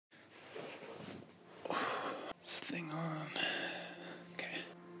thing on? Okay.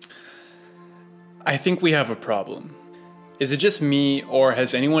 I think we have a problem. Is it just me, or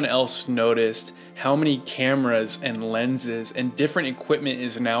has anyone else noticed how many cameras and lenses and different equipment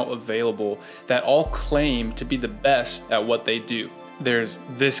is now available that all claim to be the best at what they do? There's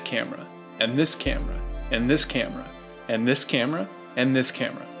this camera, and this camera, and this camera, and this camera, and this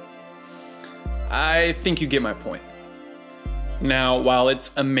camera. I think you get my point. Now, while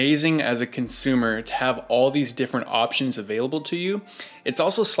it's amazing as a consumer to have all these different options available to you, it's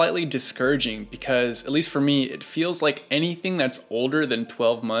also slightly discouraging because, at least for me, it feels like anything that's older than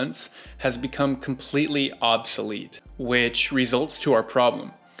 12 months has become completely obsolete, which results to our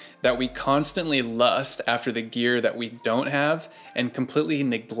problem, that we constantly lust after the gear that we don't have and completely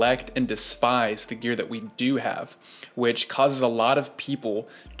neglect and despise the gear that we do have, which causes a lot of people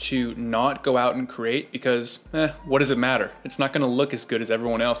to not go out and create because, what does it matter? It's not gonna look as good as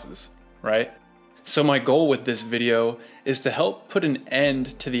everyone else's, right? So my goal with this video is to help put an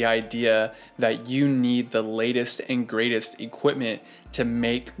end to the idea that you need the latest and greatest equipment to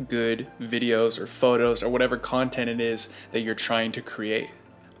make good videos or photos or whatever content it is that you're trying to create.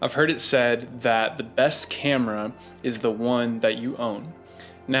 I've heard it said that the best camera is the one that you own.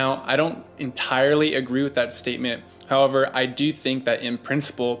 Now, I don't entirely agree with that statement. However, I do think that in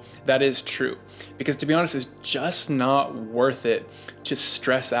principle, that is true. Because to be honest, it's just not worth it to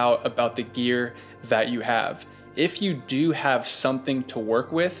stress out about the gear that you have. If you do have something to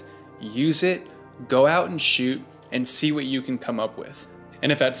work with, use it, go out and shoot, and see what you can come up with.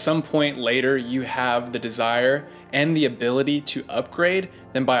 And if at some point later you have the desire and the ability to upgrade,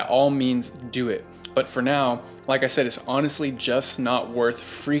 then by all means do it. But for now, like I said, it's honestly just not worth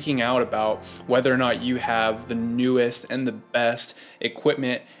freaking out about whether or not you have the newest and the best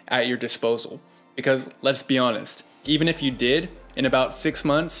equipment at your disposal. Because let's be honest, even if you did, in about 6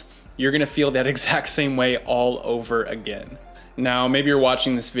 months, you're gonna feel that exact same way all over again. Now, maybe you're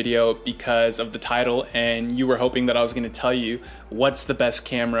watching this video because of the title and you were hoping that I was gonna tell you what's the best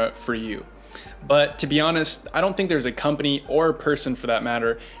camera for you. But to be honest, I don't think there's a company or a person for that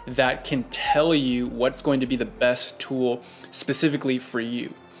matter that can tell you what's going to be the best tool specifically for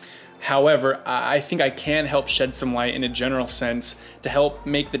you. However, I think I can help shed some light in a general sense to help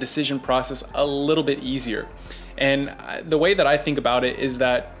make the decision process a little bit easier. And the way that I think about it is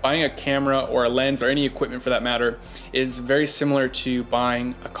that buying a camera or a lens or any equipment for that matter is very similar to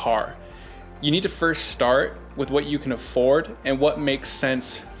buying a car. You need to first start with what you can afford and what makes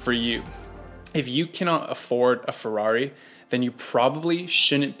sense for you. If you cannot afford a Ferrari, then you probably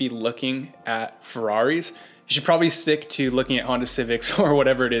shouldn't be looking at Ferraris. You should probably stick to looking at Honda Civics or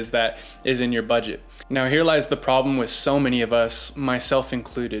whatever it is that is in your budget. Now, here lies the problem with so many of us, myself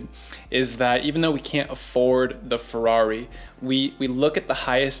included, is that even though we can't afford the Ferrari, we look at the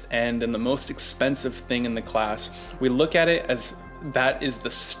highest end and the most expensive thing in the class. We look at it as that is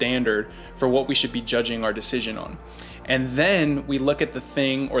the standard for what we should be judging our decision on. And then we look at the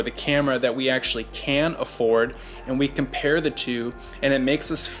thing or the camera that we actually can afford and we compare the two, and it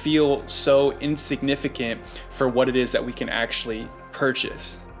makes us feel so insignificant for what it is that we can actually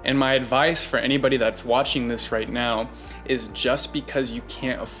purchase. And my advice for anybody that's watching this right now is just because you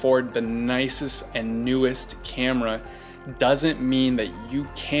can't afford the nicest and newest camera doesn't mean that you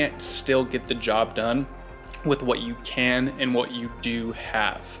can't still get the job done with what you can and what you do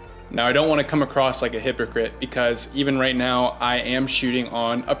have. Now, I don't want to come across like a hypocrite because even right now I am shooting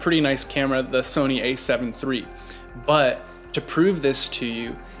on a pretty nice camera, the Sony A7III. But to prove this to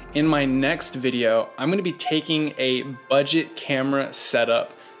you, in my next video, I'm going to be taking a budget camera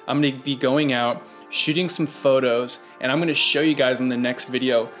setup. I'm going to be going out, shooting some photos, and I'm going to show you guys in the next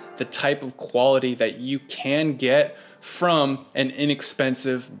video the type of quality that you can get from an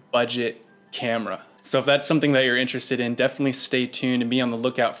inexpensive budget camera. So if that's something that you're interested in, definitely stay tuned and be on the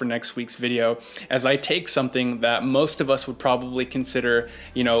lookout for next week's video as I take something that most of us would probably consider,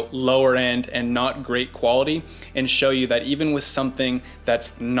 lower end and not great quality, and show you that even with something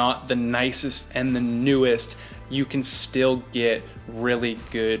that's not the nicest and the newest, you can still get really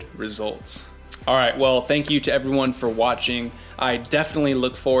good results. All right, well, thank you to everyone for watching. I definitely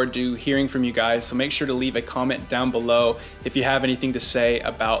look forward to hearing from you guys, so make sure to leave a comment down below if you have anything to say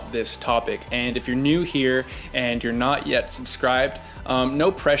about this topic. And if you're new here and you're not yet subscribed,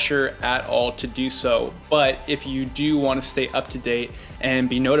 no pressure at all to do so. But if you do want to stay up to date and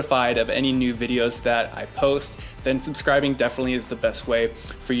be notified of any new videos that I post, then subscribing definitely is the best way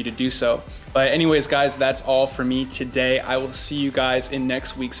for you to do so. But anyways, guys, that's all for me today. I will see you guys in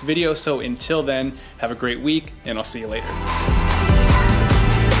next week's video. So until then, have a great week and I'll see you later.